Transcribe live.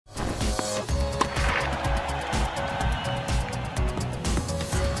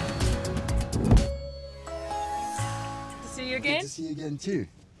again. Good to see you again too.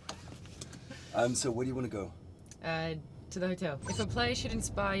 So where do you want to go? To the hotel. If a player should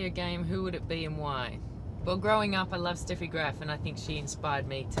inspire your game, who would it be and why? Well, growing up, I loved Steffi Graf, and I think she inspired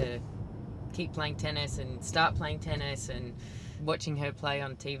me to keep playing tennis and start playing tennis, and watching her play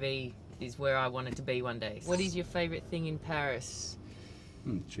on TV is where I wanted to be one day. What is your favourite thing in Paris?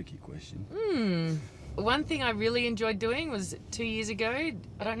 Tricky question. One thing I really enjoyed doing was 2 years ago,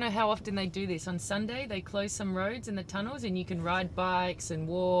 I don't know how often they do this, on Sunday they close some roads in the tunnels and you can ride bikes and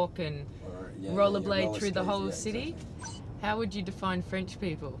walk and rollerblade through the whole city. Exactly. How would you define French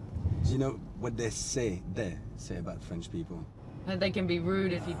people? Do you know what they say about French people? They can be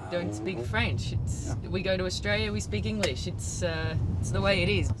rude if you don't speak French. We go to Australia, we speak English. It's the way it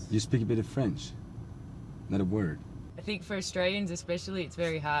is. You speak a bit of French? Not a word? I think for Australians especially, it's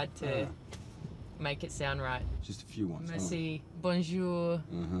very hard to make it sound right. Just a few ones. Merci, bonjour,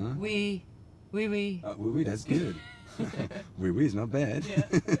 oui, oui, oui. Oui, oui, that's good. Oui, oui is not bad. Yeah.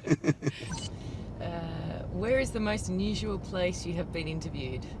 Where is the most unusual place you have been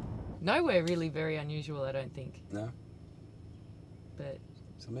interviewed? Nowhere really very unusual, I don't think. No? But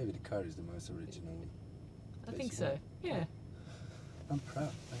so maybe the car is the most original. I think so, yeah. I'm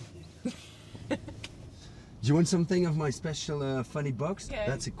proud, thank you. Do you want something of my special funny box? Okay.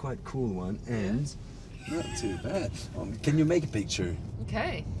 That's a quite cool one, and not too bad. Can you make a picture?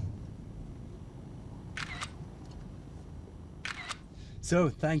 Okay. So,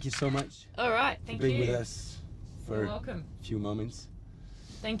 thank you so much. All right, thank you. For being with us for a few moments.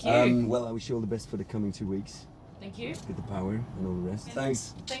 Thank you. Well, I wish you all the best for the coming 2 weeks. Thank you. Get the power and all the rest.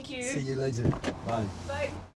 Thanks. Thank you. See you later. Bye. Bye.